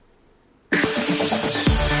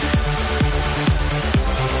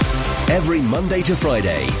Every Monday to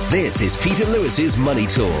Friday, this is Peter Lewis's Money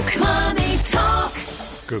Talk. Money Talk.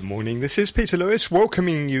 Good morning, this is Peter Lewis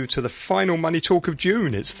welcoming you to the final Money Talk of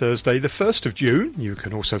June. It's Thursday the 1st of June. You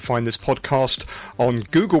can also find this podcast on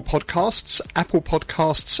Google Podcasts, Apple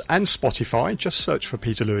Podcasts and Spotify. Just search for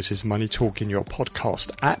Peter Lewis's Money Talk in your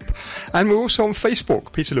podcast app. And we're also on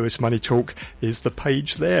Facebook. Peter Lewis Money Talk is the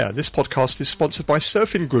page there. This podcast is sponsored by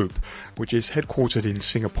Surfin Group, which is headquartered in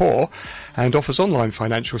Singapore and offers online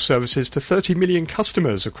financial services to 30 million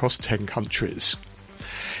customers across 10 countries.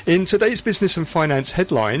 In today's business and finance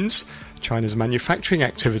headlines, China's manufacturing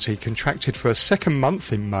activity contracted for a second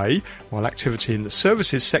month in May, while activity in the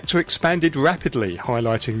services sector expanded rapidly,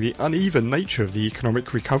 highlighting the uneven nature of the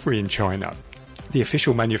economic recovery in China. The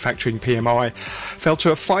official manufacturing PMI fell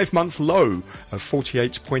to a 5-month low of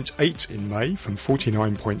 48.8 in May from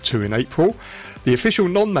 49.2 in April. The official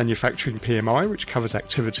non-manufacturing PMI, which covers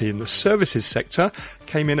activity in the services sector,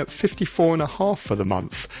 came in at 54.5 for the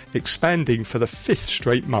month, expanding for the 5th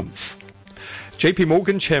straight month. JP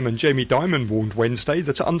Morgan Chairman Jamie Dimon warned Wednesday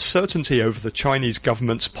that uncertainty over the Chinese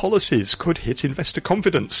government's policies could hit investor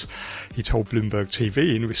confidence. He told Bloomberg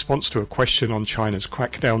TV in response to a question on China's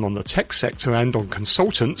crackdown on the tech sector and on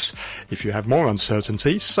consultants, if you have more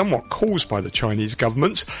uncertainty, somewhat caused by the Chinese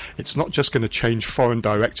government, it's not just going to change foreign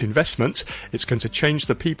direct investment, it's going to change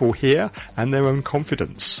the people here and their own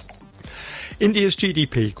confidence. India's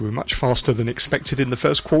GDP grew much faster than expected in the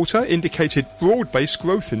first quarter, indicated broad-based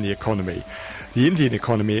growth in the economy. The Indian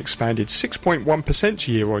economy expanded 6.1%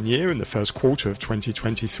 year-on-year in the first quarter of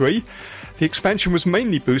 2023. The expansion was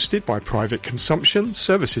mainly boosted by private consumption,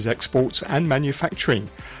 services exports and manufacturing.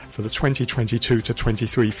 For the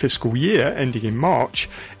 2022-23 fiscal year ending in March,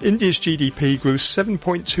 India's GDP grew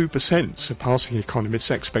 7.2%, surpassing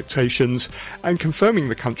economists' expectations and confirming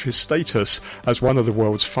the country's status as one of the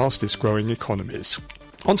world's fastest-growing economies.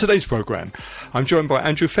 On today's programme, I'm joined by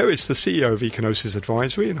Andrew Ferris, the CEO of Econosis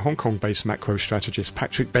Advisory, and Hong Kong-based macro strategist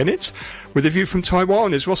Patrick Bennett. With a view from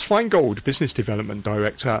Taiwan is Ross Feingold, Business Development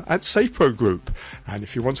Director at SafePro Group. And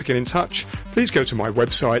if you want to get in touch, please go to my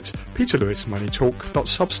website,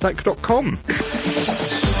 peterlewismoneytalk.substack.com.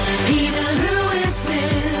 Peter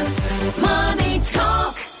Lewis's Money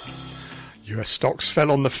Talk. US stocks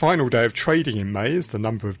fell on the final day of trading in May as the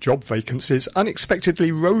number of job vacancies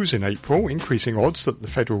unexpectedly rose in April, increasing odds that the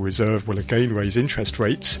Federal Reserve will again raise interest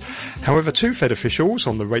rates. However, two Fed officials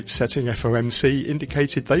on the rate-setting FOMC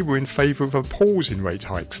indicated they were in favour of a pause in rate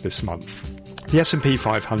hikes this month. The S&P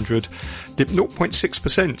 500 dipped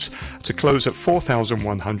 0.6% to close at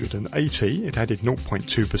 4,180. It added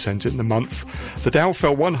 0.2% in the month. The Dow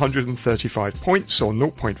fell 135 points, or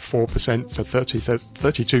 0.4% to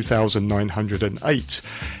 32,908.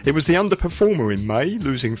 It was the underperformer in May,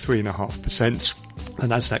 losing 3.5%. The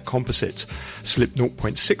Nasdaq Composite slipped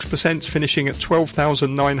 0.6%, finishing at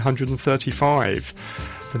 12,935.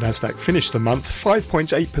 The Nasdaq finished the month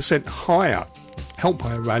 5.8% higher, helped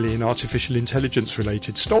by a rally in artificial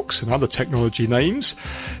intelligence-related stocks and other technology names.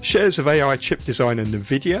 Shares of AI chip designer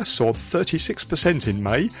Nvidia soared 36% in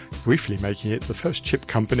May, briefly making it the first chip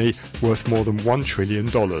company worth more than $1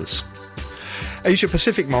 trillion.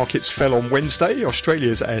 Asia-Pacific markets fell on Wednesday.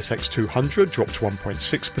 Australia's ASX 200 dropped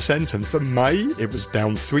 1.6%, and for May it was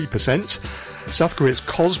down 3%. South Korea's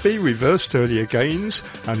Kospi reversed earlier gains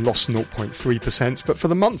and lost 0.3%, but for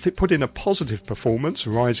the month it put in a positive performance,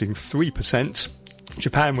 rising 3%.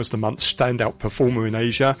 Japan was the month's standout performer in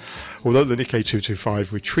Asia, although the Nikkei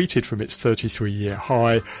 225 retreated from its 33-year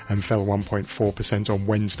high and fell 1.4% on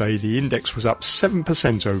Wednesday. The index was up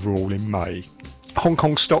 7% overall in May. Hong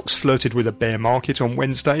Kong stocks flirted with a bear market on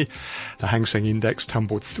Wednesday. The Hang Seng Index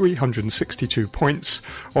tumbled 362 points,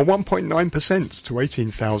 or 1.9% to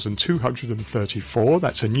 18,234.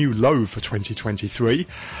 That's a new low for 2023.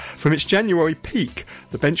 From its January peak,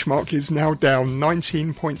 the benchmark is now down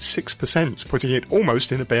 19.6%, putting it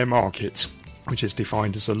almost in a bear market, which is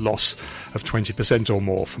defined as a loss of 20% or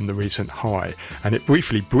more from the recent high. And it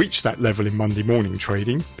briefly breached that level in Monday morning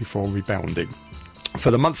trading before rebounding. For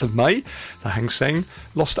the month of May, the Hang Seng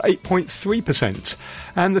lost 8.3%,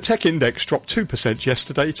 and the tech index dropped 2%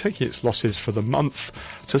 yesterday, taking its losses for the month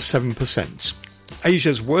to 7%.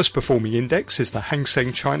 Asia's worst performing index is the Hang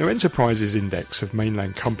Seng China Enterprises Index of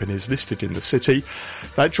mainland companies listed in the city.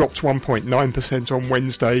 That dropped 1.9% on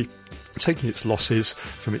Wednesday, taking its losses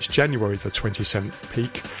from its January the 27th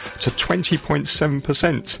peak to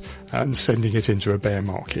 20.7% and sending it into a bear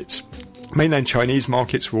market. Mainland Chinese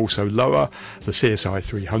markets were also lower. The CSI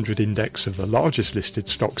 300 index of the largest listed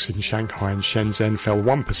stocks in Shanghai and Shenzhen fell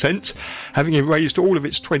 1%, having erased all of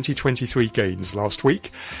its 2023 gains last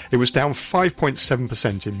week. It was down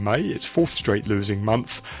 5.7% in May, its fourth straight losing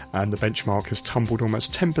month, and the benchmark has tumbled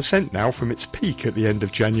almost 10% now from its peak at the end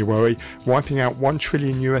of January, wiping out $1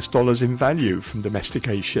 trillion in value from domestic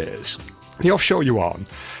A shares. The offshore yuan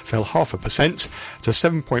fell 0.5% to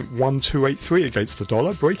 7.1283 against the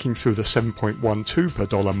dollar, breaking through the 7.12 per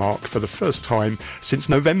dollar mark for the first time since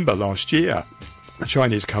November last year. The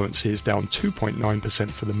Chinese currency is down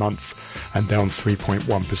 2.9% for the month and down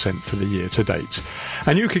 3.1% for the year to date.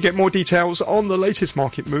 And you can get more details on the latest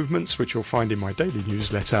market movements, which you'll find in my daily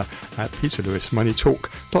newsletter at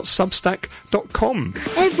peterlewismoneytalk.substack.com.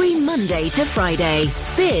 Every Monday to Friday,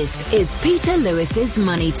 this is Peter Lewis's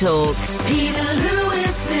Money Talk. Peter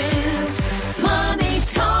Lewis's Money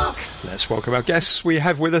Talk. Let's welcome our guests. We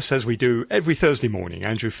have with us, as we do every Thursday morning,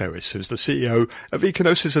 Andrew Ferris, who's the CEO of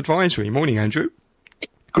Econosis Advisory. Morning, Andrew.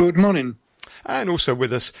 Good morning. And also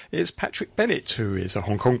with us is Patrick Bennett, who is a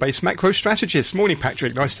Hong Kong-based macro strategist. Morning,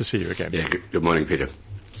 Patrick. Nice to see you again. Yeah, good morning, Peter.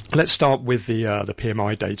 Let's start with the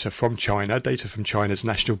PMI data from China. Data from China's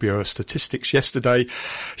National Bureau of Statistics yesterday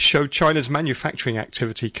showed China's manufacturing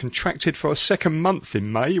activity contracted for a second month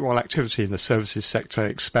in May, while activity in the services sector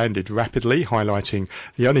expanded rapidly, highlighting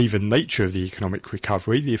the uneven nature of the economic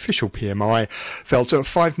recovery. The official PMI fell to a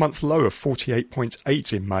 5-month low of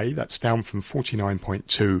 48.8 in May. That's down from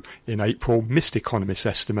 49.2 in April. Missed economists'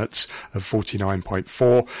 estimates of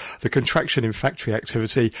 49.4. The contraction in factory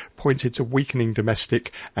activity pointed to weakening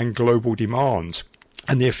domestic and global demand.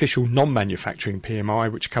 And the official non-manufacturing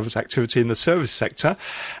PMI, which covers activity in the service sector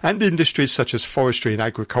and industries such as forestry and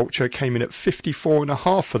agriculture, came in at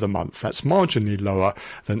 54.5 for the month. That's marginally lower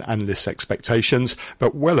than analysts' expectations,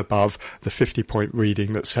 but well above the 50-point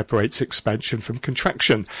reading that separates expansion from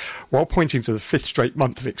contraction. While pointing to the fifth straight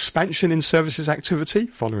month of expansion in services activity,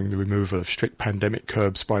 following the removal of strict pandemic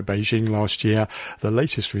curbs by Beijing last year, the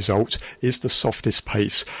latest result is the softest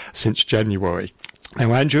pace since January.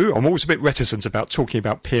 Now, Andrew, I'm always a bit reticent about talking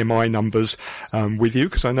about PMI numbers with you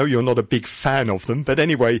because I know you're not a big fan of them. But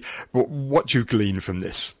anyway, what do you glean from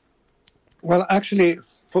this? Well, actually,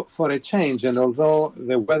 for a change, and although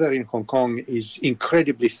the weather in Hong Kong is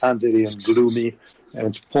incredibly thundery and gloomy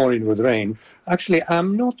and pouring with rain, actually,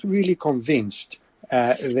 I'm not really convinced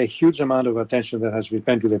the huge amount of attention that has been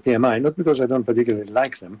paid to the PMI, not because I don't particularly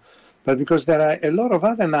like them, but because there are a lot of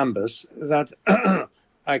other numbers that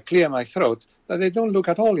I clear my throat, that they don't look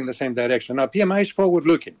at all in the same direction. Now, PMI is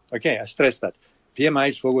forward-looking. Okay, I stress that. PMI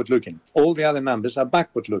is forward-looking. All the other numbers are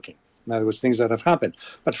backward-looking. In other words, things that have happened.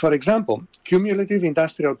 But, for example, cumulative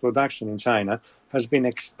industrial production in China has been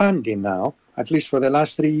expanding now, at least for the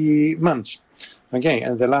last 3 months. Okay,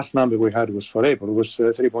 and the last number we had was for April, was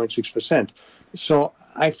 3.6%. So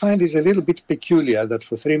I find it's a little bit peculiar that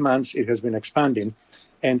for 3 months it has been expanding,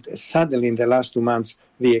 and suddenly in the last 2 months,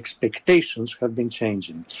 the expectations have been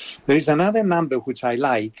changing. There is another number which I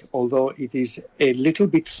like, although it is a little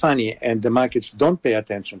bit funny and the markets don't pay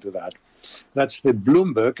attention to that. That's the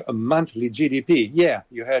Bloomberg monthly GDP. Yeah,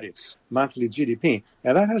 you heard it, monthly GDP.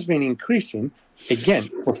 And that has been increasing, again,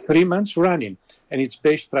 for 3 months running, and it's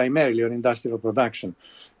based primarily on industrial production.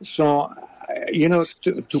 So,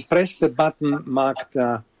 to press the button marked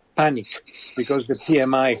panic because the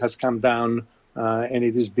PMI has come down and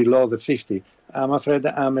it is below the 50, I'm afraid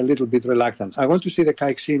I'm a little bit reluctant. I want to see the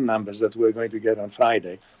Caixin numbers that we're going to get on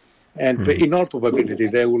Friday. And in all probability,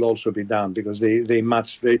 they will also be down because they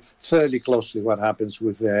match fairly closely what happens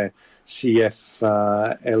with the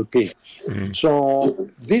CFLP. So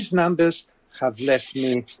these numbers have left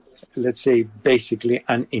me, let's say, basically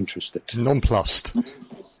uninterested. Nonplussed.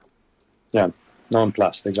 Yeah,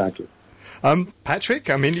 nonplussed, exactly. Patrick,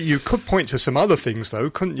 I mean, you could point to some other things, though,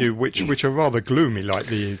 couldn't you, which are rather gloomy, like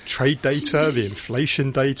the trade data, the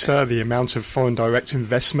inflation data, the amount of foreign direct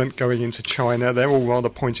investment going into China. They're all rather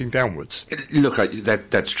pointing downwards. Look,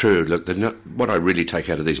 that's true. Look, what I really take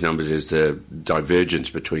out of these numbers is the divergence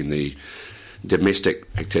between the domestic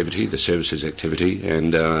activity, the services activity,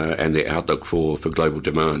 and the outlook for global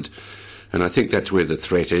demand. And I think that's where the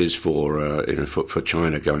threat is for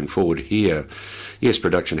China going forward here. Yes,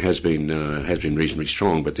 production has been reasonably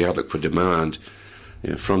strong, but the outlook for demand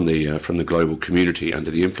from the global community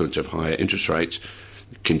under the influence of higher interest rates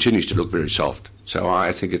continues to look very soft. So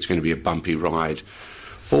I think it's going to be a bumpy ride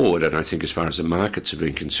forward. And I think as far as the markets have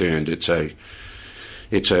been concerned, it's a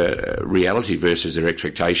reality versus their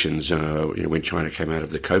expectations. When China came out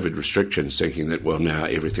of the COVID restrictions, thinking that now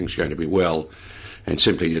everything's going to be well.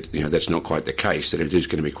 simply, that's not quite the case, that it is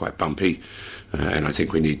going to be quite bumpy, and I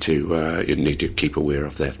think we need to keep aware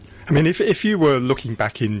of that. I mean, if you were looking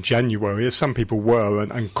back in January, as some people were,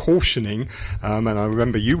 and cautioning, and I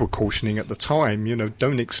remember you were cautioning at the time,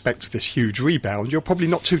 don't expect this huge rebound, you're probably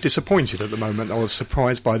not too disappointed at the moment or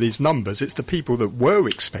surprised by these numbers. It's the people that were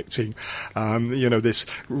expecting, this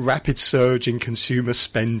rapid surge in consumer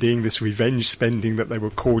spending, this revenge spending that they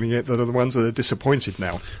were calling it, that are the ones that are disappointed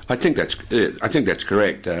now. I think that's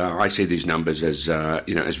correct. I see these numbers as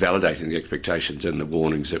as validating the expectations and the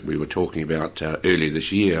warnings that we were talking about earlier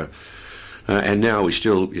this year. And now we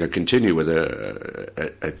still, continue with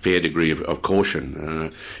a fair degree of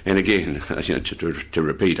caution. And again, to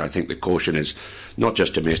repeat, I think the caution is not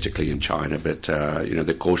just domestically in China, but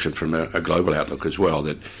the caution from a global outlook as well.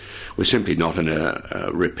 That we're simply not in a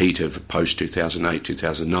repeat of post 2008,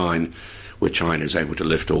 2009, where China is able to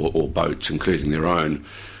lift all boats, including their own.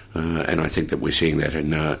 And I think that we're seeing that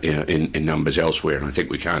in numbers elsewhere. And I think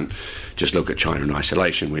we can't just look at China in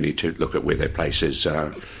isolation. We need to look at where their place is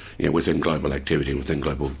within global activity, within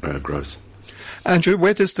global growth. Andrew,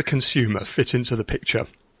 where does the consumer fit into the picture?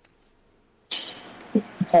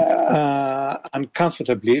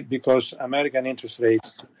 Uncomfortably, because American interest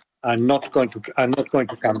rates are not going to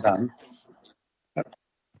come down.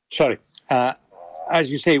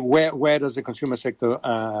 As you say, where does the consumer sector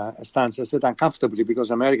stand? I said uncomfortably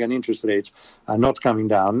because American interest rates are not coming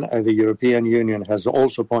down. The European Union has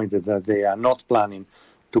also pointed that they are not planning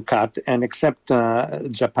to cut, and except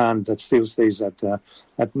Japan, that still stays at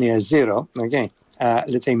near zero. Again,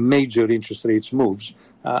 let's say major interest rates moves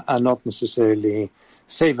are not necessarily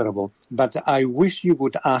favorable. But I wish you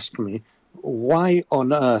would ask me why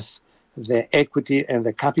on earth the equity and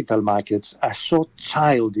the capital markets are so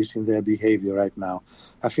childish in their behavior right now.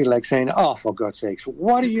 I feel like saying, oh, for God's sakes,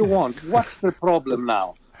 what do you want? What's the problem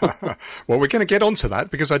now? Well, we're going to get onto that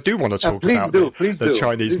because I do want to talk about the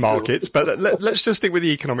Chinese markets. But let's just stick with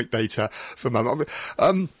the economic data for a moment.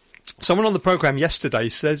 Someone on the programme yesterday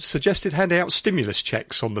suggested handing out stimulus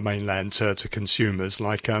checks on the mainland to consumers,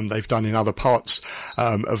 like they've done in other parts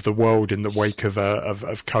of the world in the wake of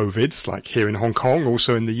COVID, like here in Hong Kong,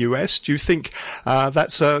 also in the US. Do you think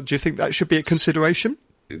that should be a consideration?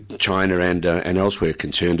 China and elsewhere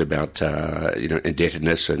concerned about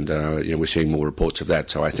indebtedness, and we're seeing more reports of that.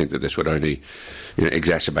 So I think that this would only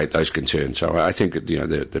exacerbate those concerns. So I think that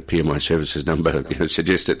the PMI services number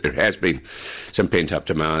suggests that there has been some pent up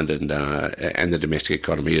demand, and the domestic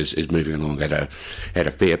economy is moving along at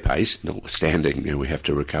a fair pace. Notwithstanding, we have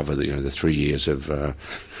to recover the 3 years of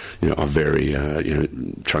very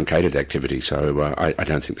truncated activity. So I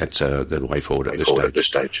don't think that's the way forward at this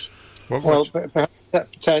stage. Well,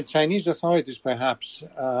 Chinese authorities perhaps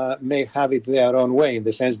may have it their own way, in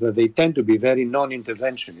the sense that they tend to be very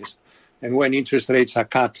non-interventionist. And when interest rates are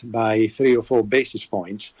cut by 3 or 4 basis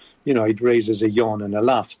points, it raises a yawn and a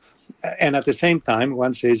laugh. And at the same time,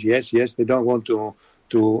 one says, yes, they don't want to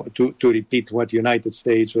repeat what the United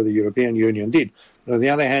States or the European Union did. But on the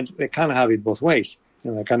other hand, they can't have it both ways.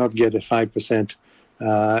 They cannot get a 5%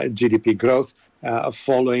 GDP growth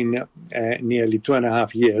following nearly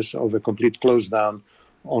 2.5 years of a complete close down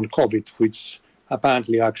on COVID, which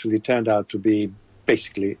apparently actually turned out to be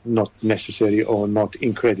basically not necessary or not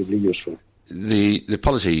incredibly useful. The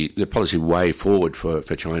policy way forward for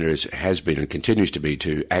China has been and continues to be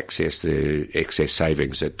to access the excess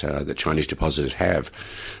savings that Chinese depositors have.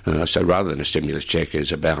 So rather than a stimulus check,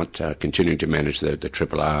 is about continuing to manage the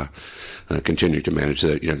RRR, continuing to manage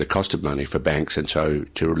the cost of money for banks, and so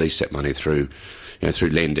to release that money through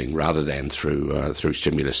lending rather than through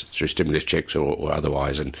stimulus checks or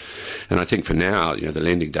otherwise. And I think for now, the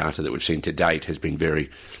lending data that we've seen to date has been very,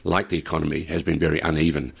 like the economy, has been very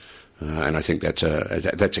uneven. And I think that's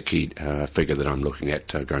a key figure that I'm looking at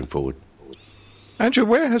going forward. Andrew,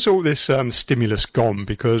 where has all this stimulus gone?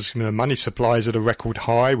 Because money supply is at a record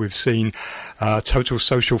high. We've seen total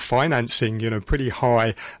social financing, pretty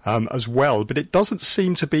high as well. But it doesn't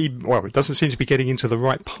seem to be getting into the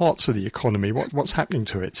right parts of the economy. What's happening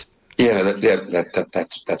to it? Yeah,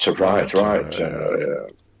 that's right.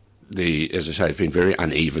 As I say, it's been very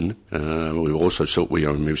uneven. We also saw,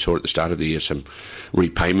 we saw at the start of the year some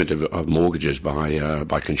repayment of mortgages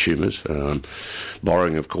by consumers,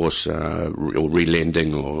 borrowing, of course, or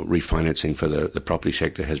relending or refinancing for the property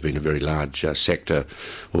sector has been a very large sector,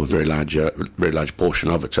 or a very large portion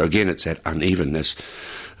of it. So again, it's that unevenness,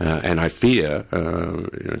 and I fear,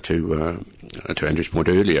 to Andrew's point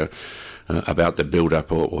earlier, about the build-up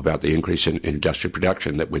or about the increase in industrial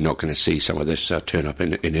production, that we're not going to see some of this turn up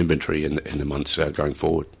in inventory in the months going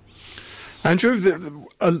forward. Andrew,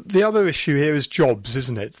 the other issue here is jobs,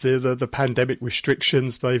 isn't it? The pandemic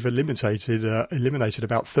restrictions, they've eliminated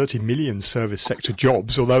about 30 million service sector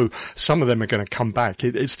jobs, although some of them are going to come back.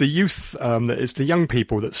 It's the youth, it's the young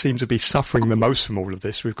people that seem to be suffering the most from all of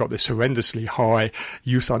this. We've got this horrendously high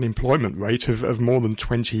youth unemployment rate of more than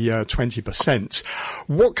 20%.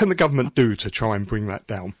 What can the government do to try and bring that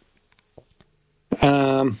down?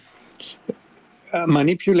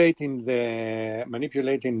 Manipulating the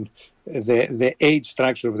age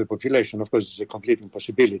structure of the population, of course, is a complete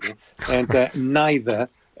impossibility, and neither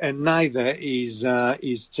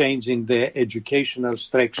is changing the educational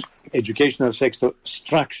sector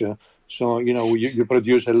structure. So you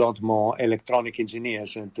produce a lot more electronic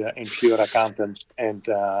engineers and fewer accountants and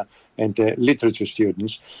literature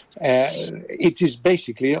students. It is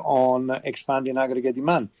basically on expanding aggregate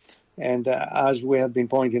demand. And as we have been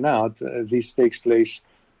pointing out, this takes place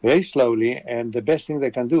very slowly, and the best thing they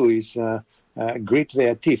can do is grit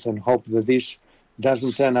their teeth and hope that this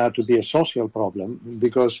doesn't turn out to be a social problem,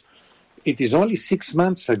 because it is only 6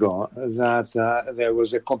 months ago that there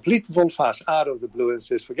was a complete volte-face out of the blue and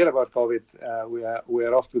says, forget about COVID, we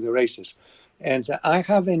are off to the races. And I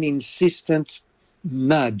have an insistent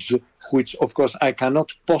nudge, which, of course, I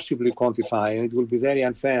cannot possibly quantify, and it will be very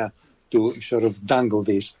unfair to sort of dangle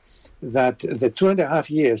this, that the 2.5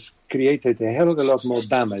 years created a hell of a lot more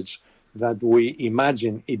damage than we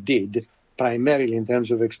imagine it did, primarily in terms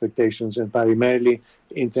of expectations and primarily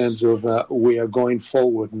in terms of we are going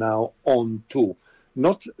forward now on to.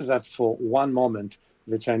 Not that for one moment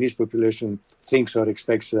the Chinese population thinks or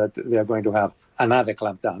expects that they are going to have another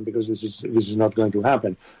clampdown, because this is not going to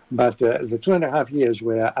happen. But the 2.5 years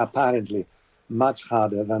were apparently much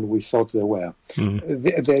harder than we thought they were.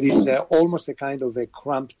 There is almost a kind of a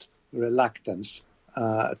cramped reluctance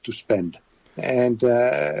to spend, and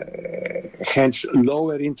hence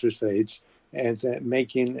lower interest rates and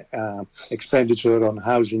making expenditure on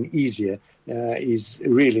housing easier is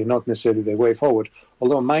really not necessarily the way forward.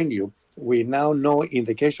 Although, mind you, we now know in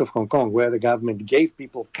the case of Hong Kong, where the government gave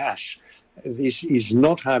people cash, this is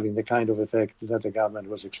not having the kind of effect that the government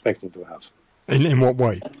was expecting to have. In what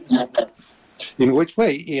way? In which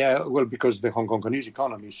way? Yeah, well, because the Hong Kongese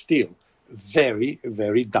economy is still very,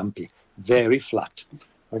 very dumpy, very flat.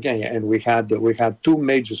 Okay, and we had two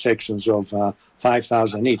major sections of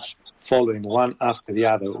 5,000 each, following one after the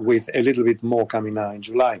other, with a little bit more coming now in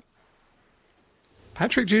July.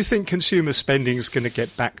 Patrick, do you think consumer spending is going to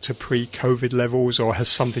get back to pre-COVID levels, or has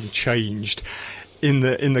something changed in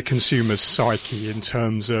the consumer's psyche in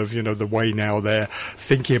terms of the way now they're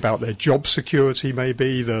thinking about their job security,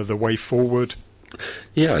 maybe the way forward?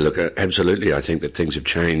 Yeah, look, absolutely. I think that things have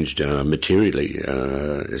changed materially,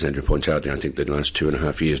 as Andrew points out. I think the last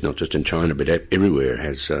 2.5 years, not just in China but everywhere,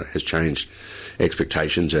 has changed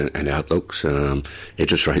expectations and outlooks.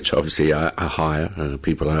 Interest rates obviously are higher.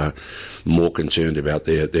 People are more concerned about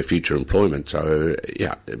their future employment. So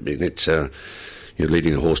yeah, I mean it's.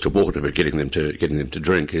 Leading a horse to water, but getting them to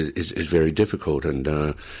drink is very difficult. And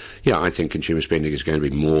I think consumer spending is going to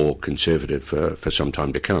be more conservative for some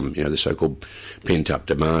time to come. The so-called pent-up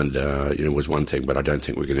demand, was one thing, but I don't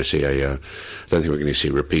think we're going to see a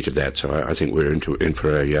repeat of that. So I think we're in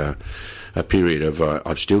for a period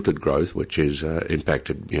of stilted growth, which is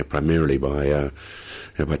impacted primarily by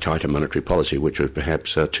tighter monetary policy, which was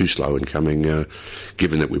perhaps too slow in coming,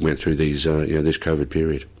 given that we went through these this COVID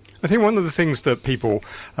period. I think one of the things that people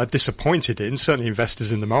are disappointed in, certainly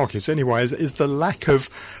investors in the markets anyway, is the lack of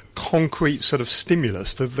concrete sort of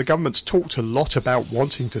stimulus. The government's talked a lot about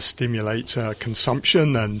wanting to stimulate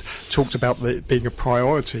consumption and talked about it being a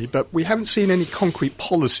priority, but we haven't seen any concrete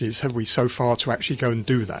policies, have we, so far, to actually go and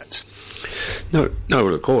do that? No,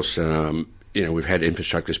 of course. We've had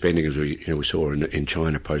infrastructure spending, as we saw in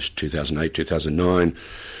China post 2008, 2009.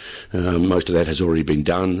 Most of that has already been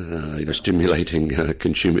done. Stimulating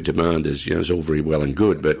consumer demand is all very well and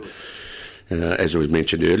good, but as was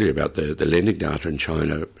mentioned earlier about the lending data in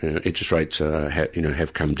China, interest rates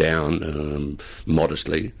have come down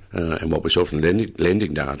modestly, and what we saw from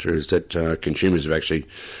lending data is that consumers have actually,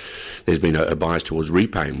 there's been a bias towards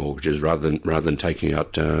repaying mortgages rather than taking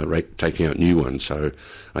out new ones. So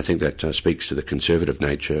I think that speaks to the conservative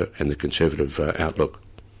nature and the conservative outlook.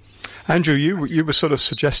 Andrew, you were sort of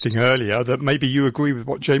suggesting earlier that maybe you agree with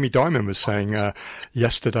what Jamie Dimon was saying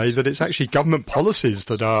yesterday, that it's actually government policies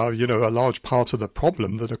that are, a large part of the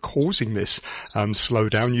problem that are causing this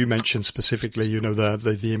slowdown. You mentioned specifically,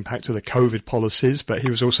 the impact of the COVID policies, but he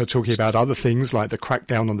was also talking about other things like the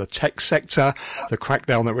crackdown on the tech sector, the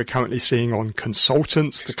crackdown that we're currently seeing on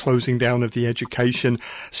consultants, the closing down of the education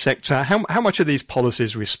sector. How much are these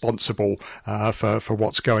policies responsible for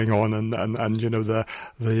what's going on and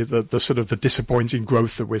the sort of the disappointing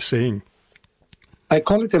growth that we're seeing? I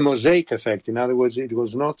call it a mosaic effect. In other words, it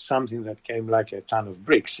was not something that came like a ton of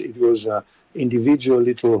bricks. It was individual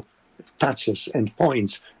little touches and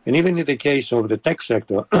points. And even in the case of the tech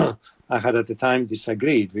sector, I had at the time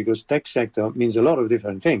disagreed, because tech sector means a lot of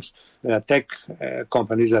different things. There are tech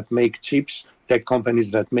companies that make chips, tech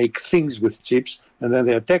companies that make things with chips, and then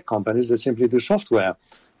there are tech companies that simply do software.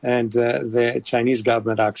 And the Chinese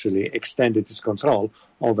government actually extended its control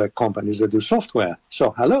over companies that do software.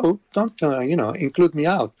 So, hello, don't, include me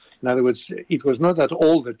out. In other words, it was not that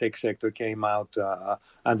all the tech sector came out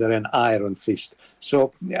under an iron fist.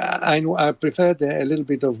 So I preferred a little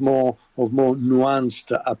bit of more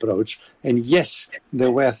nuanced approach. And yes,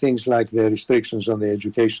 there were things like the restrictions on the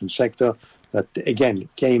education sector that, again,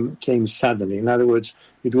 came suddenly. In other words,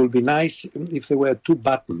 it would be nice if there were two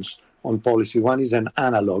buttons on policy. One is an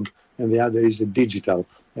analog and the other is a digital.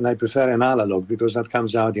 And I prefer an analog because that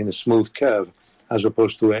comes out in a smooth curve as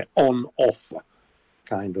opposed to an on-off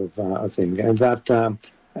kind of thing. And that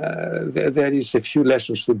there is a few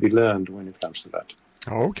lessons to be learned when it comes to that.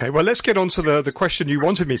 Okay, well, let's get on to the question you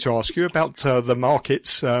wanted me to ask you about the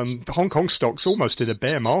markets. The Hong Kong stocks almost in a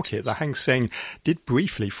bear market. The Hang Seng did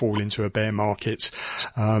briefly fall into a bear market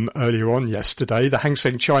earlier on yesterday. The Hang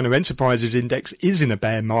Seng China Enterprises Index is in a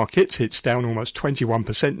bear market. It's down almost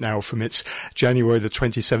 21% now from its January the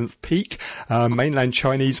 27th peak. Mainland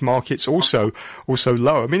Chinese markets also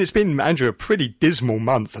low. I mean, it's been, Andrew, a pretty dismal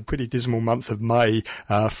month of May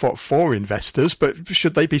for investors, but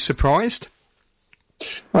should they be surprised?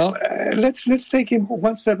 Well, let's take it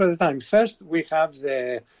one step at a time. First, we have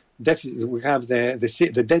the deficit. We have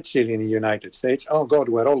the debt ceiling in the United States. Oh God,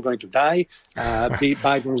 we're all going to die.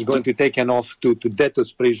 Biden is going to take an off to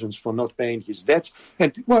debtors' prisons for not paying his debts.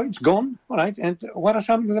 And well, it's gone. All right. And what has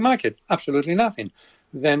happened to the market? Absolutely nothing.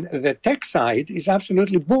 Then the tech side is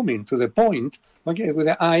absolutely booming to the point. Okay, with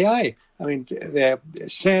the II. I mean, the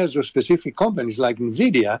shares of specific companies like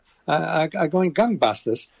NVIDIA are going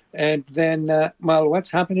gangbusters. And then,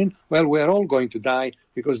 what's happening? Well, we're all going to die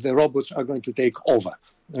because the robots are going to take over.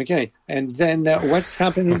 Okay. And then what's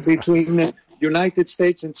happening between the United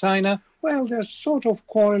States and China? Well, they're sort of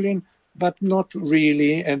quarreling, but not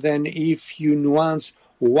really. And then if you nuance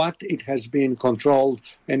what it has been controlled,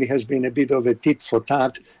 and it has been a bit of a tit for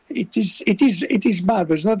tat, it is bad,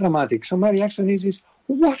 but it's not dramatic. So my reaction is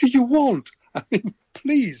what do you want? I mean,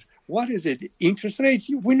 please, what is it? Interest rates?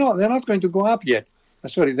 We know they're not going to go up yet.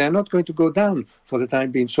 Sorry, they're not going to go down for the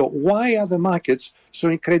time being. So why are the markets so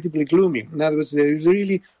incredibly gloomy? In other words, there is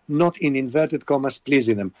really not, in inverted commas,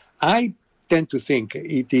 pleasing them. I tend to think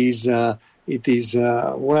it is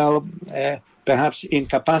perhaps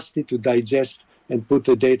incapacity to digest and put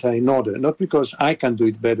the data in order. Not because I can do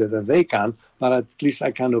it better than they can, but at least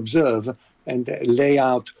I can observe and lay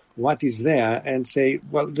out what is there and say,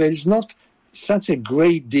 well, there is not such a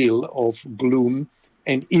great deal of gloom.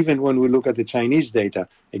 And even when we look at the Chinese data,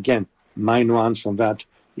 again, my nuance on that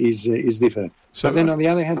is different. So but then on the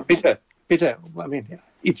other hand, Peter, I mean,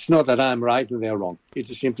 it's not that I'm right and they're wrong. It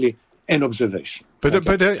is simply an observation.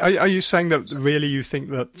 But are you saying that really you think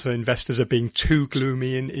that investors are being too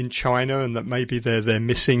gloomy in China and that maybe they're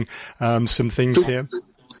missing some things here?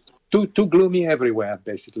 Too gloomy everywhere,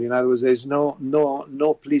 basically. In other words, there's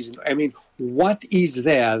no pleasing. I mean, what is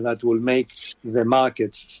there that will make the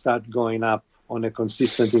markets start going up on a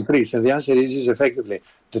consistent increase? And the answer is effectively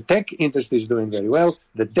the tech industry is doing very well.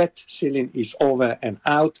 The debt ceiling is over and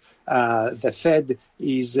out. The Fed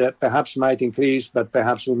is perhaps might increase, but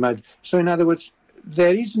perhaps we might. So in other words,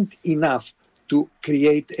 there isn't enough to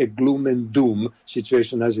create a gloom and doom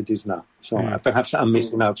situation as it is now. So perhaps I'm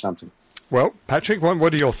missing out something. Well, Patrick,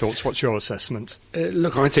 what are your thoughts? What's your assessment?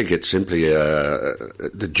 Look, I think it's simply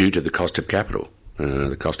due to the cost of capital.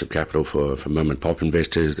 The cost of capital for mom-and-pop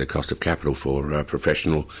investors, the cost of capital for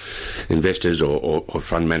professional investors or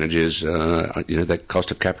fund managers, that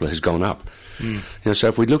cost of capital has gone up. So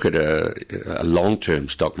if we look at a long-term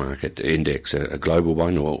stock market index, a global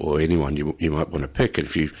one or anyone you might want to pick,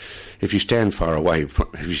 if you stand far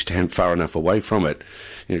enough away from it,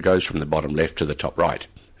 it goes from the bottom left to the top right.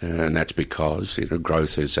 And that's because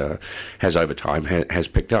growth has over time has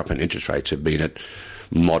picked up, and interest rates have been at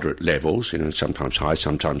moderate levels, sometimes high,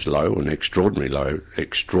 sometimes low, and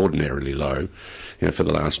extraordinarily low, for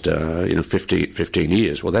the last 15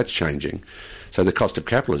 years. Well, that's changing. So the cost of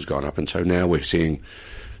capital has gone up, and so now we're seeing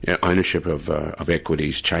ownership of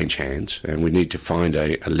equities change hands, and we need to find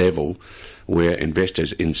a level where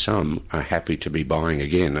investors in sum are happy to be buying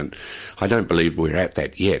again. And I don't believe we're at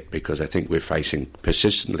that yet, because I think we're facing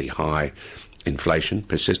persistently high inflation,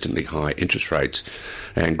 persistently high interest rates,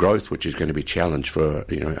 and growth, which is going to be challenged for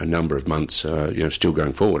a number of months, still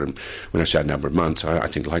going forward. And when I say a number of months, I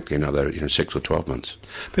think likely another 6 or 12 months.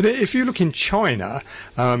 But if you look in China,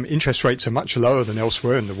 interest rates are much lower than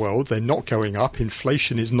elsewhere in the world. They're not going up.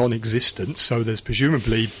 Inflation is non-existent, so there's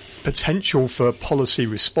presumably potential for policy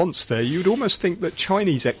response there. You'd almost think that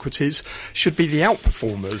Chinese equities should be the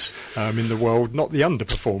outperformers in the world, not the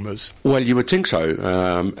underperformers. Well, you would think so,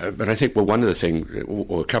 but I think one of the things,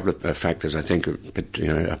 or a couple of factors, I think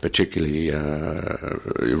are particularly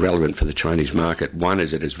relevant for the Chinese market. One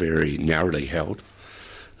is it is very narrowly held.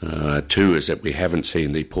 Two is that we haven't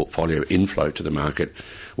seen the portfolio inflow to the market,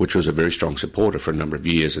 which was a very strong supporter for a number of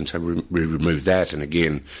years, and so we removed that. And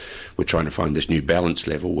again, we're trying to find this new balance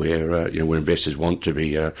level where where investors want to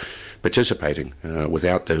be participating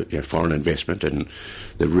without the foreign investment, and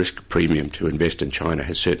the risk premium to invest in China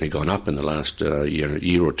has certainly gone up in the last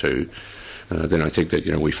year or two. Then I think that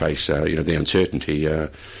we face the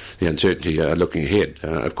uncertainty looking ahead.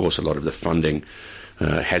 Of course, a lot of the funding.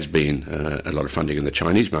 Has been a lot of funding in the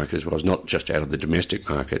Chinese market as well, as not just out of the domestic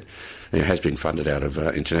market. It has been funded out of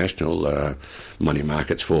international money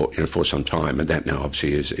markets for some time, and that now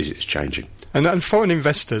obviously is changing. And foreign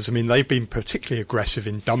investors, they've been particularly aggressive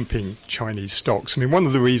in dumping Chinese stocks. One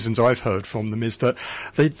of the reasons I've heard from them is that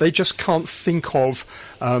they just can't think of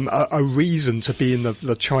a reason to be in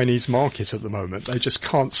the Chinese market at the moment. They just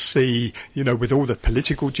can't see, with all the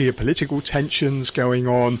geopolitical tensions going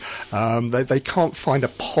on, they can't find a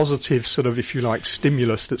positive sort of, if you like,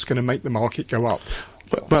 stimulus that's going to make the market go up.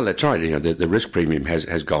 Well, that's right. The risk premium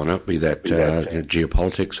has gone up, be that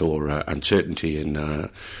geopolitics or uncertainty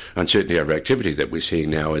over activity that we're seeing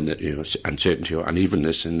now, in the uncertainty or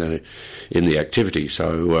unevenness in the activity.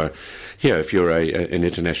 So, if you're an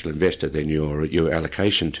international investor, then your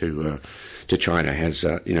allocation to China has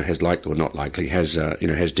likely or not likely has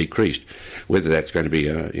decreased. Whether that's going to be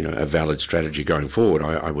a valid strategy going forward,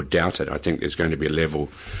 I would doubt it. I think there's going to be a level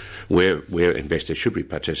where investors should be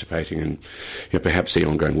participating, and perhaps the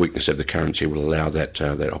ongoing weakness of the currency will allow that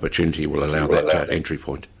opportunity, will allow that entry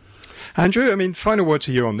point. Andrew, final word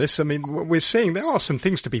to you on this. We're seeing there are some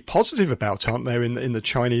things to be positive about, aren't there, in the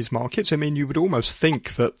Chinese markets? You would almost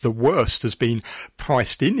think that the worst has been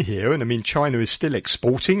priced in here. And China is still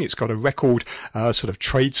exporting. It's got a record sort of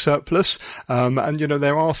trade surplus. And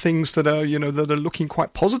there are things that are looking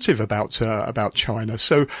quite positive about China.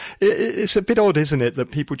 So it's a bit odd, isn't it,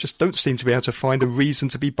 that people just don't seem to be able to find a reason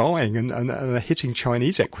to be buying and are hitting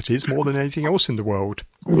Chinese equities more than anything else in the world.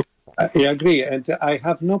 I agree, and I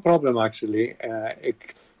have no problem actually,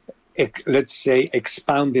 let's say,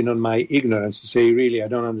 expounding on my ignorance to say, really, I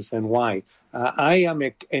don't understand why. I am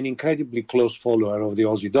an incredibly close follower of the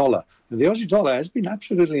Aussie dollar, and the Aussie dollar has been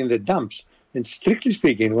absolutely in the dumps. And strictly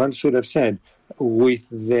speaking, one should have said, with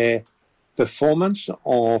the performance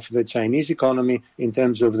of the Chinese economy in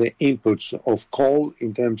terms of the inputs of coal,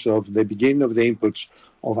 in terms of the beginning of the inputs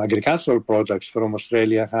of agricultural products from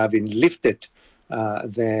Australia having lifted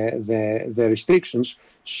the restrictions,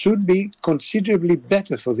 should be considerably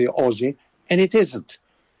better for the Aussie, and it isn't.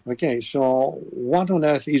 Okay, so what on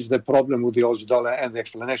earth is the problem with the Aussie dollar? And the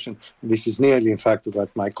explanation, this is nearly, in fact,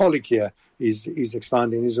 what my colleague here is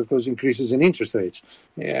expanding, is, of course, increases in interest rates.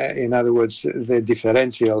 In other words, the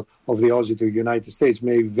differential of the Aussie to the United States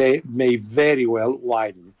may very well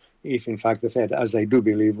widen if, in fact, the Fed, as I do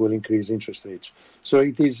believe, will increase interest rates. So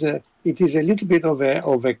it is a little bit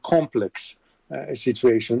of a complex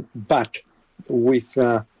situation, but with,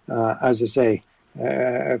 as I say,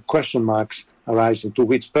 question marks arising, to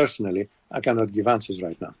which personally I cannot give answers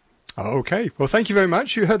right now. Okay, well, thank you very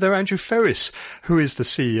much. You heard there Andrew Ferris, who is the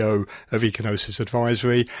CEO of Econosis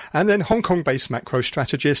Advisory, and then Hong Kong-based macro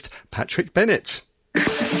strategist Patrick Bennett.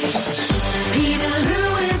 Peter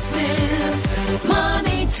Lewis's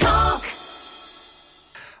Money Talk.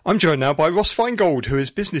 I'm joined now by Ross Feingold, who is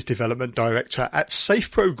Business Development Director at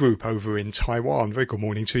SafePro Group over in Taiwan. Very good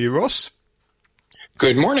morning to you, Ross.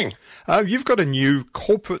 Good morning. You've got a new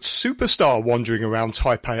corporate superstar wandering around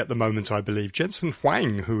Taipei at the moment, I believe. Jensen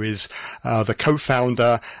Huang, who is the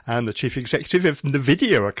co-founder and the chief executive of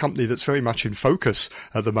NVIDIA, a company that's very much in focus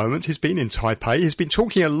at the moment. He's been in Taipei. He's been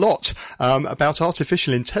talking a lot about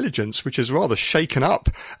artificial intelligence, which has rather shaken up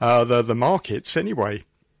the markets anyway.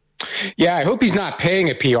 Yeah, I hope he's not paying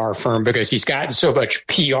a PR firm because he's gotten so much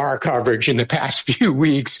PR coverage in the past few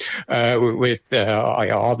weeks with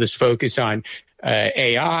all this focus on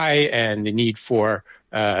AI and the need for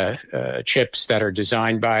chips that are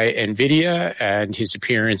designed by NVIDIA and his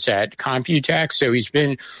appearance at Computex. So he's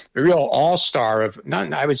been a real all-star of, not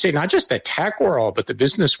just the tech world, but the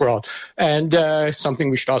business world. And something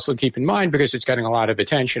we should also keep in mind, because it's getting a lot of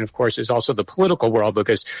attention, of course, is also the political world,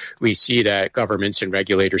 because we see that governments and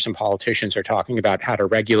regulators and politicians are talking about how to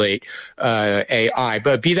regulate AI.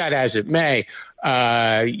 But be that as it may,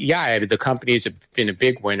 the company has been a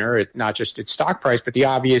big winner, not just its stock price, but the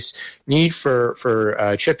obvious need for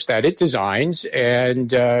chips that it designs. And,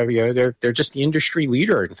 they're just the industry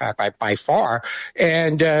leader, in fact, by far.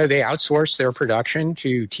 And they outsource their production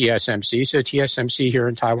to TSMC. So TSMC here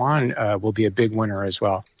in Taiwan will be a big winner as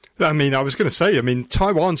well. I mean, I was going to say,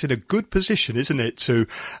 Taiwan's in a good position, isn't it, to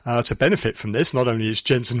benefit from this? Not only is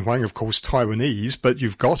Jensen Huang, of course, Taiwanese, but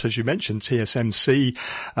you've got, as you mentioned, TSMC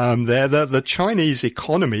there. The Chinese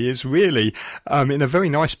economy is really in a very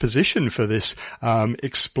nice position for this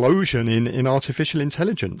explosion in artificial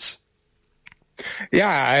intelligence.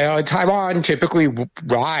 Yeah, Taiwan typically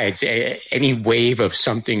rides any wave of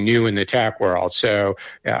something new in the tech world. So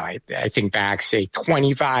I think back, say,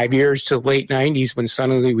 25 years to the late 90s when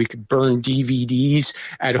suddenly we could burn DVDs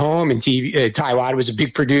at home, and Taiwan was a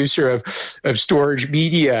big producer of storage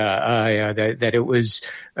media, that it was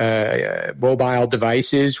mobile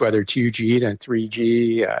devices, whether 2G then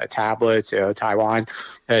 3G, tablets. Taiwan,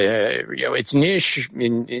 its niche,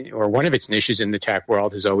 or one of its niches in the tech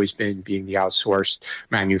world has always been being the outsourced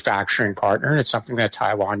manufacturing partner, and it's something that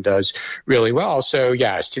Taiwan does really well. So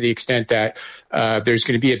yes, to the extent that there's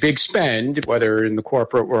going to be a big spend, whether in the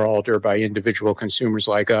corporate world or by individual consumers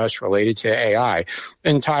like us related to AI,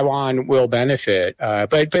 and Taiwan will benefit.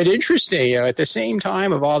 But interesting, at the same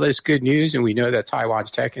time of all this good news, and we know that Taiwan's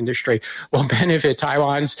tech industry will benefit,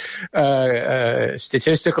 Taiwan's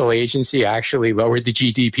statistical agency actually lowered the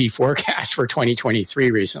GDP forecast for 2023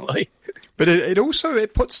 recently. But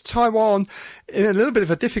it puts Taiwan in a little bit of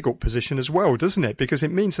a difficult position as well, doesn't it? Because it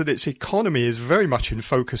means that its economy is very much in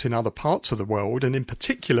focus in other parts of the world, and in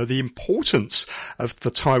particular the importance of the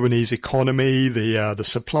Taiwanese economy, the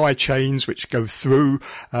supply chains which go through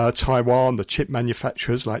Taiwan, the chip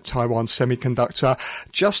manufacturers like Taiwan Semiconductor,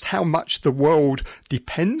 just how much the world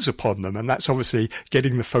depends upon them. And that's obviously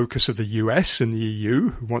getting the focus of the US and the EU,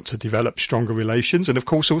 who want to develop stronger relations, and of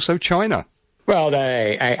course also China. Well,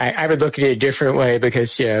 I would look at it a different way,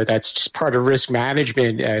 because that's just part of risk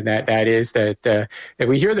management, and that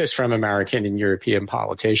we hear this from American and European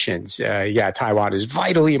politicians. Taiwan is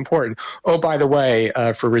vitally important. Oh, by the way,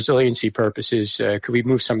 for resiliency purposes, could we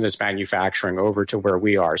move some of this manufacturing over to where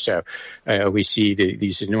we are? So we see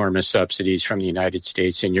these enormous subsidies from the United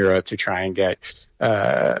States and Europe to try and get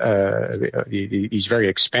these very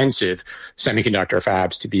expensive semiconductor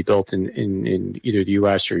fabs to be built in either the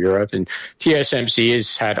U.S. or Europe. And TSMC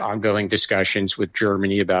has had ongoing discussions with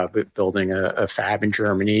Germany about building a fab in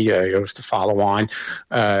Germany to follow on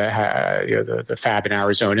the fab in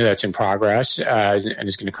Arizona that's in progress and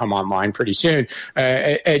is going to come online pretty soon.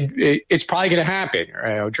 And it's probably going to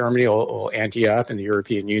happen. Germany will ante up, and the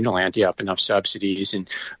European Union will ante up enough subsidies, and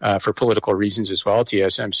for political reasons as well,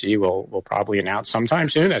 TSMC will probably announce sometime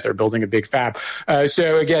soon that they're building a big fab.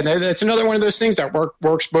 So again, that's another one of those things that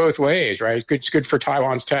works both ways, right? It's good for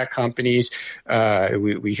Taiwan's tech companies.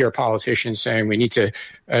 We hear politicians saying we need to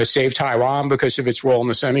save Taiwan because of its role in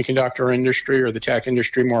the semiconductor industry or the tech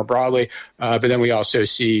industry more broadly. But then we also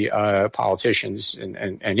see politicians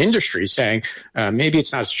and industry saying maybe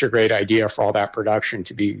it's not such a great idea for all that production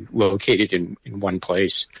to be located in one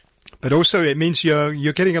place. But also it means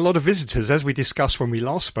you're getting a lot of visitors. As we discussed when we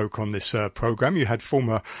last spoke on this programme, you had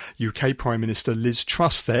former UK Prime Minister Liz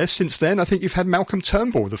Truss there. Since then, I think you've had Malcolm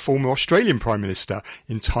Turnbull, the former Australian Prime Minister,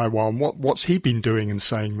 in Taiwan. What's he been doing and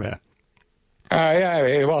saying there?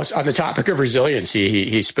 Yeah, well, on the topic of resiliency,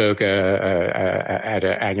 he spoke at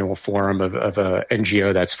an annual forum of a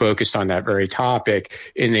NGO that's focused on that very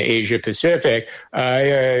topic in the Asia Pacific.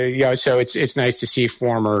 So it's nice to see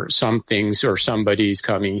somethings or somebody's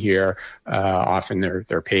coming here. Often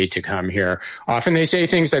they're paid to come here. Often they say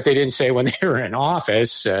things that they didn't say when they were in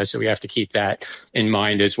office, so we have to keep that in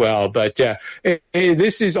mind as well. But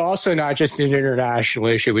this is also not just an international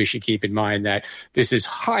issue. We should keep in mind that this is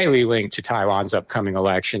highly linked to Taiwan's upcoming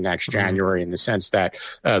election next January, in the sense that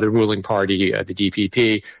the ruling party, the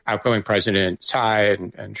DPP, outgoing President Tsai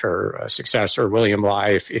and her successor, William Lai,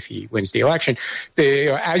 if he wins the election,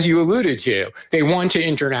 as you alluded to, they want to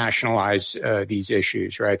internationalize these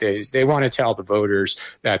issues, right? They want to tell the voters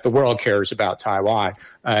that the world cares about Taiwan,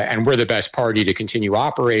 and we're the best party to continue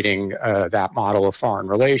operating that model of foreign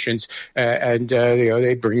relations.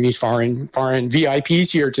 They bring these foreign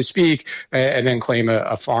VIPs here to speak, and then claim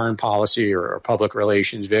a foreign policy or public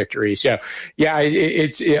relations victory. So, yeah,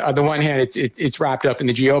 it's on the one hand, it's wrapped up in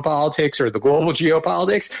the geopolitics or the global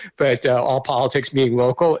geopolitics, but all politics being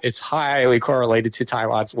local, it's highly correlated to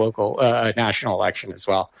Taiwan's local national election as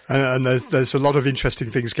well. And there's a lot of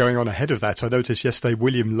interesting things going on ahead of that. I noticed yesterday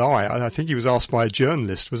William Lai, I think he was asked by a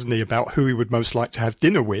journalist, wasn't he, about who he would most like to have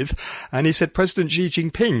dinner with, and he said President Xi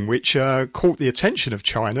Jinping, which caught the attention of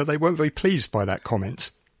China. They weren't very pleased by that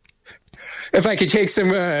comment. If I could take some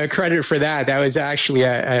credit for that, that was actually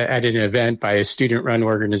at an event by a student-run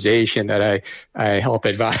organization that I help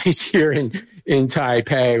advise here in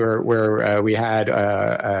Taipei, where we had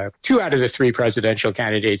 2 out of the 3 presidential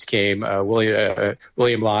candidates came.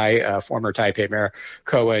 William Lai, former Taipei Mayor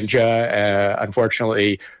Ko Wen-je.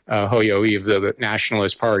 Unfortunately, Hou Yu-ih of the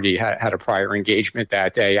Nationalist Party had a prior engagement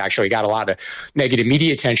that day. Actually got a lot of negative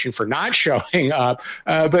media attention for not showing up.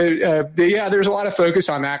 There's a lot of focus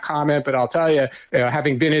on that comment, but I'll tell you,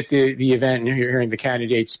 having been at the event and hearing the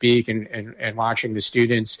candidates speak and watching the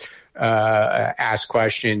students ask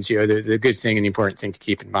questions, the good thing and the important thing to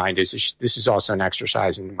keep in mind is this is also an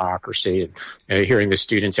exercise in democracy, and hearing the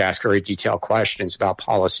students ask very detailed questions about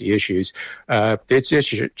policy issues. It's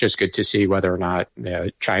just good to see. Whether or not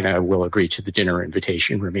China will agree to the dinner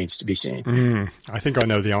invitation remains to be seen. I think I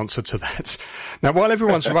know the answer to that. Now, while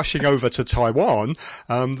everyone's rushing over to Taiwan,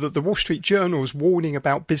 the Wall Street Journal is warning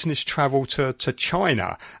about business travel to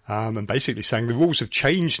China, and basically saying the rules have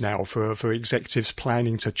changed now for executives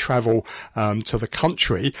planning to travel to the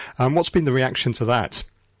country. What's been the reaction to that?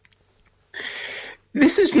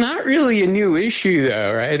 This is not really a new issue,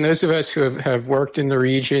 though, right? And those of us who have worked in the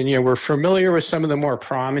region, we're familiar with some of the more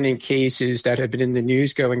prominent cases that have been in the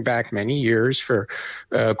news going back many years for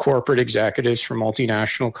corporate executives from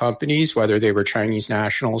multinational companies, whether they were Chinese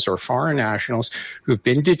nationals or foreign nationals, who've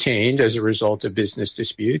been detained as a result of business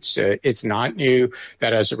disputes. It's not new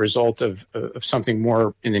that as a result of something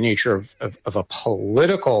more in the nature of a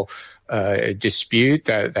political dispute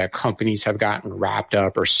that companies have gotten wrapped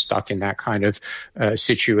up or stuck in that kind of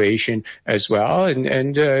situation as well.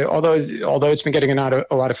 And although it's been getting a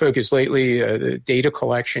lot of focus lately, the data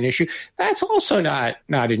collection issue, that's also not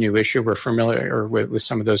a new issue. We're familiar with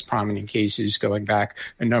some of those prominent cases going back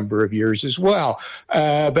a number of years as well.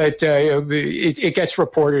 But it gets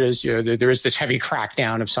reported as there is this heavy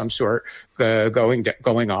crackdown of some sort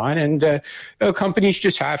going on, and companies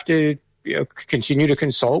just have to continue to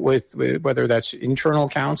consult with whether that's internal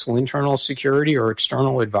counsel, internal security, or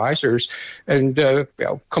external advisors, and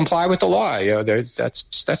comply with the law.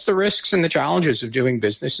 That's the risks and the challenges of doing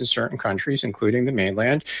business in certain countries, including the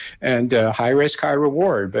mainland, and high risk, high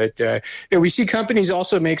reward. But we see companies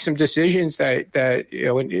also make some decisions that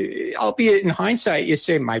albeit in hindsight, you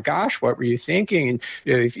say, "My gosh, what were you thinking?" And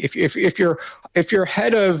if your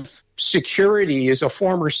head of security is a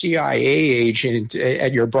former CIA agent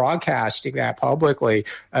and you're broadcasting that publicly,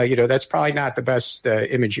 that's probably not the best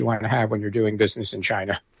image you want to have when you're doing business in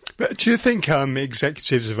China. But do you think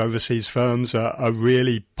executives of overseas firms are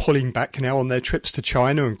really pulling back now on their trips to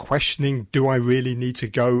China and questioning, do I really need to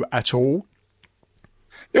go at all?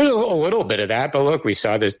 There's a little bit of that, but look, we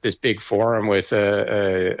saw this big forum with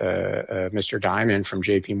Mr. Diamond from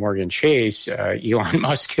J.P. Morgan Chase. Elon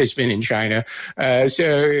Musk has been in China,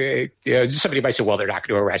 so somebody might say, "Well, they're not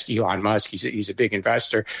going to arrest Elon Musk. He's a big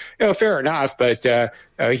investor." Fair enough, but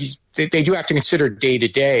he's they do have to consider day to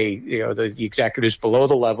day. The executives below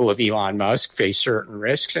the level of Elon Musk face certain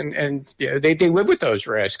risks, and they live with those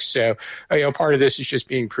risks. So part of this is just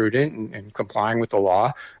being prudent and complying with the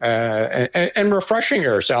law, and refreshing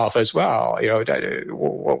yourself as well.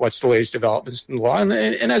 What's the latest developments in the law,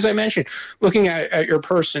 and as I mentioned, looking at your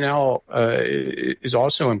personnel is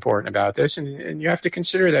also important about this, and you have to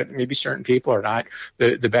consider that maybe certain people are not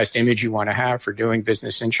the best image you want to have for doing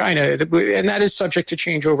business in China, and that is subject to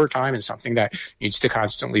change over time and something that needs to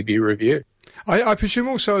constantly be reviewed. I presume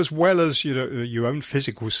also, as well as your own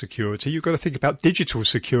physical security, you've got to think about digital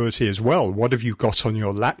security as well. What have you got on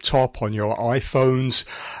your laptop, on your iPhones,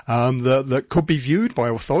 that could be viewed by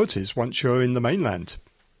authorities once you're in the mainland?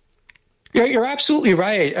 Yeah, you're absolutely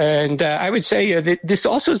right. And I would say that this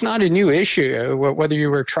also is not a new issue. Whether you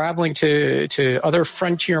were traveling to other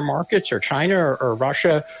frontier markets or China or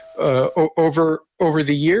Russia over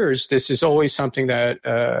the years, this is always something that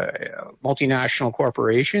multinational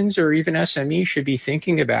corporations or even SMEs should be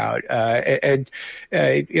thinking about.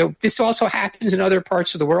 This also happens in other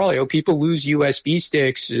parts of the world. People lose USB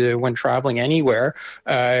sticks when traveling anywhere.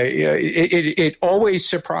 It always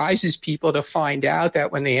surprises people to find out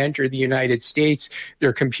that when they enter the United States,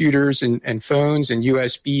 their computers and phones and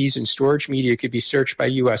USBs and storage media could be searched by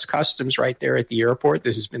U.S. Customs right there at the airport.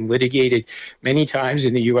 This has been litigated many times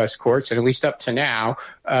in the U.S. courts, and at least up to now,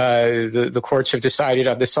 the courts have decided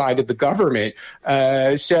on the side of the government.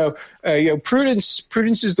 So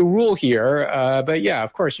prudence is the rule here. But yeah,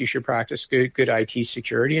 of course, you should practice good IT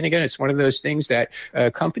security. And again, it's one of those things that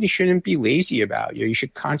companies shouldn't be lazy about. You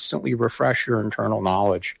should constantly refresh your internal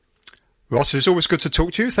knowledge. Ross, it's always good to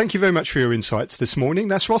talk to you. Thank you very much for your insights this morning.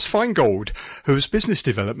 That's Ross Feingold, who's Business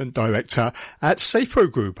Development Director at Sapro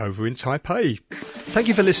Group over in Taipei. Thank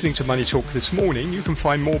you for listening to Money Talk this morning. You can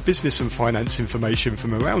find more business and finance information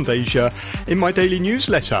from around Asia in my daily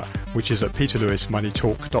newsletter, which is at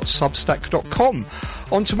peterlewismoneytalk.substack.com.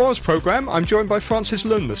 On tomorrow's programme, I'm joined by Francis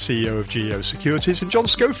Lun, the CEO of GEO Securities, and John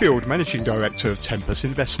Schofield, Managing Director of Tempus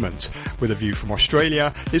Investment. With a view from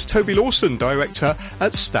Australia is Toby Lawson, Director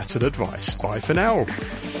at Staten Advice. Bye for now.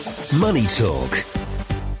 Money Talk